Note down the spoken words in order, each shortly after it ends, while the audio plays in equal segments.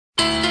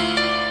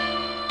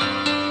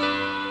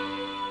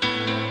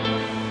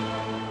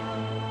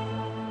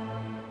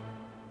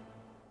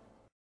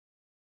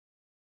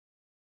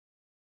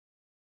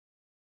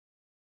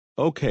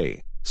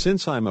Okay,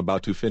 since I'm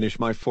about to finish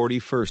my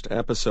 41st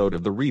episode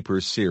of the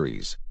Reapers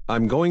series,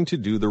 I'm going to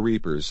do the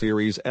Reapers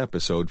series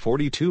episode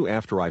 42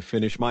 after I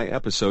finish my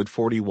episode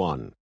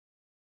 41.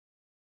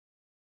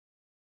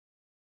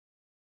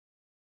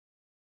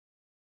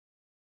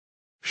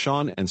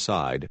 Shaun and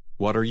Syed,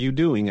 what are you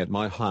doing at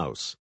my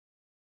house?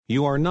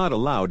 You are not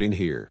allowed in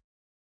here.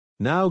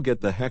 Now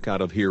get the heck out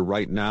of here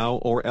right now,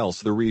 or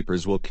else the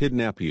Reapers will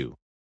kidnap you.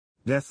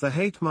 Death the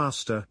Hate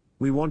Master,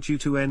 we want you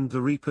to end the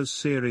Reapers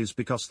series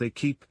because they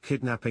keep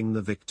kidnapping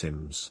the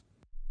victims.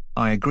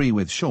 I agree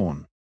with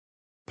Shaun.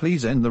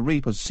 Please end the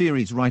Reapers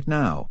series right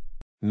now.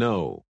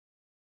 No.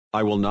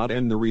 I will not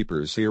end the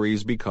Reapers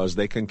series because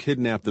they can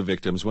kidnap the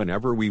victims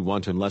whenever we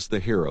want unless the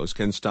heroes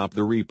can stop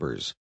the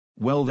Reapers.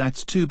 Well,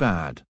 that's too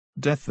bad,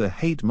 Death the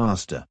Hate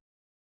Master.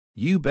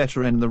 You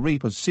better end the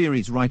Reapers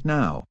series right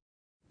now.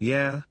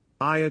 Yeah,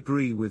 I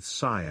agree with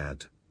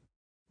Syed.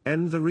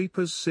 End the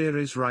Reapers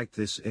series right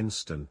this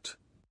instant.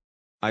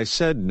 I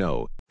said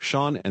no,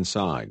 Shaun and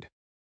Syed.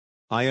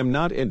 I am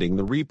not ending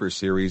the Reaper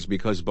series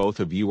because both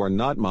of you are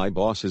not my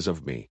bosses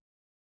of me.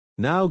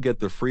 Now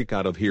get the freak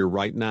out of here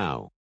right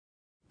now.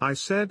 I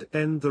said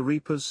end the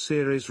Reapers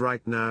series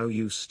right now,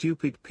 you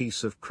stupid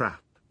piece of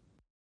crap.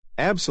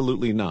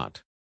 Absolutely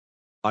not.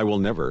 I will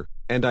never,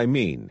 and I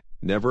mean,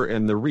 never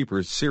end the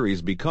Reapers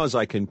series because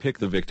I can pick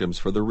the victims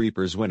for the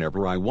Reapers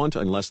whenever I want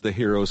unless the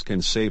heroes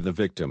can save the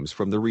victims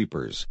from the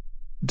Reapers.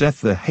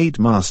 Death the Hate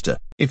Master,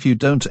 if you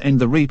don't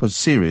end the Reapers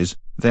series,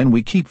 then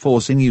we keep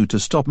forcing you to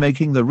stop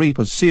making the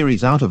Reapers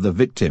series out of the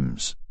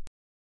victims.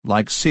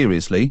 Like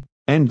seriously,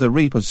 end the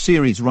Reapers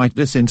series right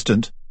this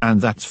instant, and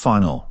that's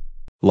final.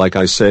 Like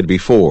I said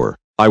before,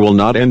 I will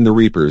not end the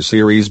Reapers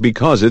series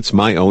because it's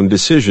my own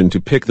decision to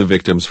pick the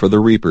victims for the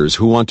Reapers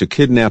who want to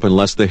kidnap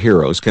unless the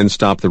heroes can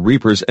stop the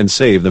Reapers and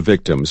save the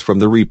victims from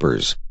the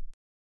Reapers.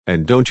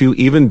 And don't you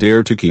even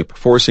dare to keep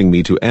forcing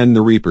me to end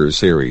the Reapers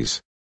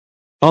series.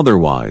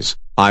 Otherwise,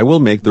 I will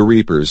make the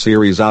Reapers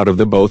series out of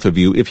the both of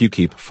you if you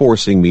keep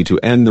forcing me to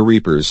end the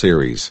Reapers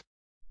series.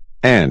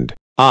 And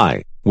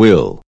I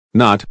will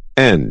not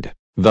end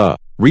the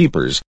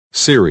Reapers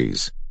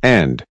series,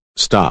 and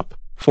stop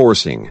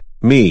forcing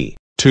me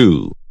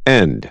to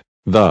end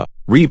the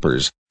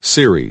Reapers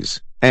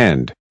series,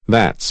 and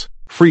that's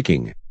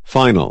freaking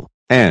final,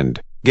 and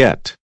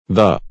get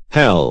the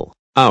hell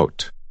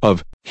out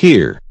of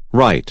here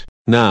right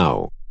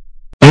now.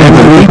 End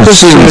the Reapers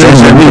series, end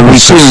the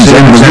Reapers series,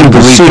 end the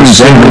Reapers series,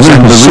 end the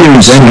Reapers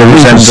series, end the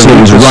Reapers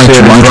series, right,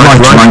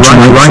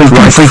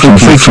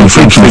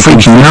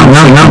 freaking now,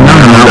 or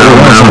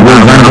else I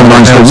will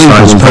vandalize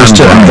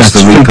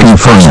the Reapers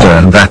poster,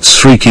 and that's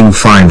freaking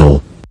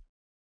final.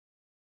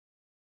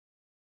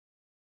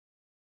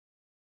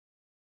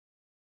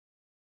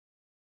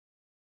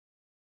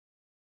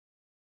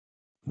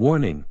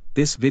 Warning,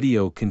 this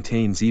video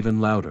contains even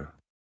louder.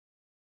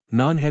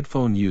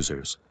 Non-headphone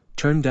users,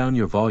 turn down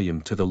your volume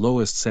to the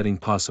lowest setting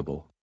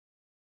possible.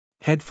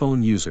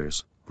 Headphone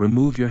users,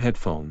 remove your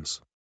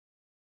headphones.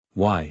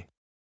 Why?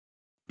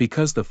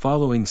 Because the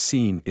following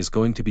scene is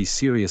going to be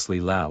seriously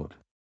loud.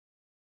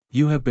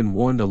 You have been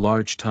warned a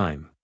large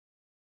time.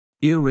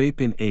 Ear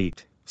rape in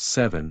 8,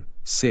 7,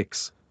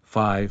 6,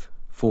 5,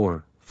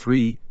 4,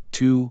 3,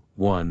 2,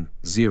 1,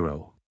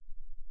 0.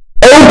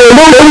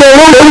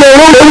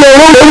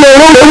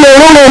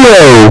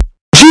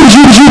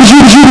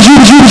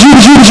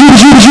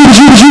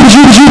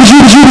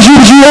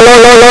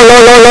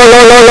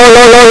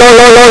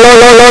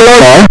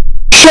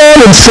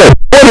 Shaun and Syed,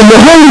 one in the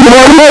holy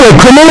one,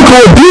 canonical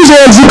abuse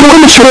and zico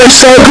immature,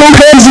 psycho,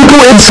 panzico,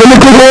 and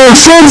cynical, and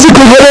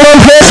sanzico, and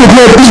unpassive,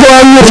 like is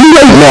why I'm with you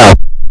right now.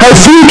 How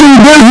freaking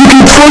dare you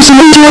keep forcing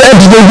me to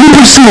end the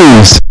Reaper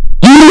series?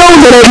 You know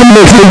that I can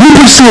make the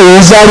Reaper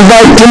series out of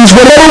victims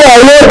whenever I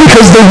want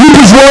because the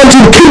Reapers want to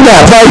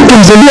kidnap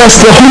victims and yes,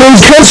 the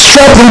heroes can't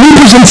stop the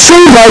Reapers and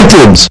save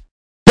victims.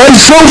 That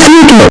is so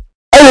freaking.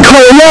 I will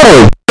call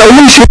Walt,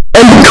 Alicia,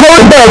 and the car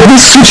about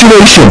this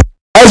situation.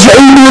 As a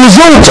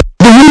result,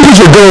 the Reapers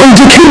are going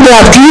to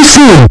kidnap you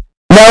soon.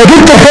 Now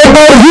get the heck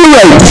out of here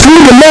right,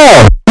 freaking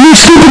now. You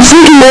stupid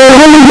freaking man,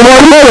 really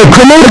water,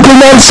 canonical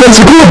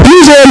nonsensical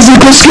abuse and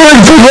zico scared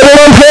for what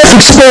I'm past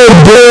explode,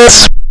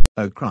 bitch.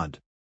 Oh crud.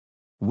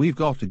 We've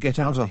got to get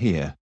out of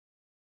here.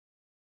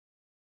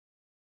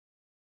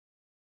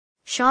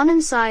 Shaun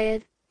and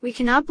Syed, we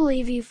cannot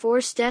believe you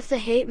forced Death the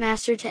Hate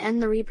Master to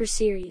end the Reaper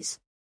series.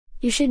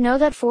 You should know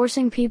that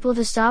forcing people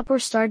to stop or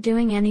start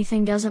doing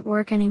anything doesn't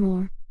work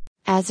anymore.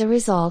 As a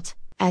result,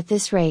 at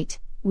this rate,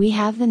 we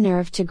have the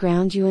nerve to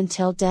ground you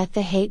until Death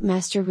the Hate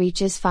Master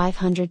reaches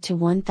 500 to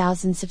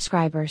 1,000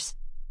 subscribers.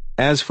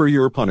 As for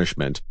your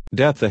punishment,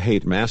 Death the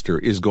Hate Master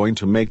is going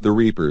to make the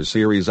Reapers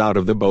series out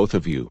of the both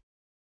of you.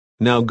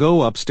 Now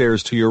go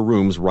upstairs to your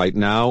rooms right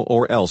now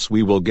or else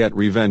we will get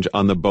revenge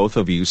on the both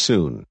of you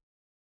soon.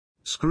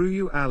 Screw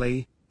you,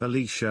 Ali,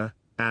 Alicia,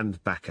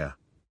 and Baka.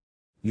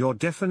 You're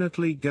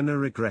definitely gonna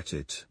regret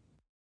it.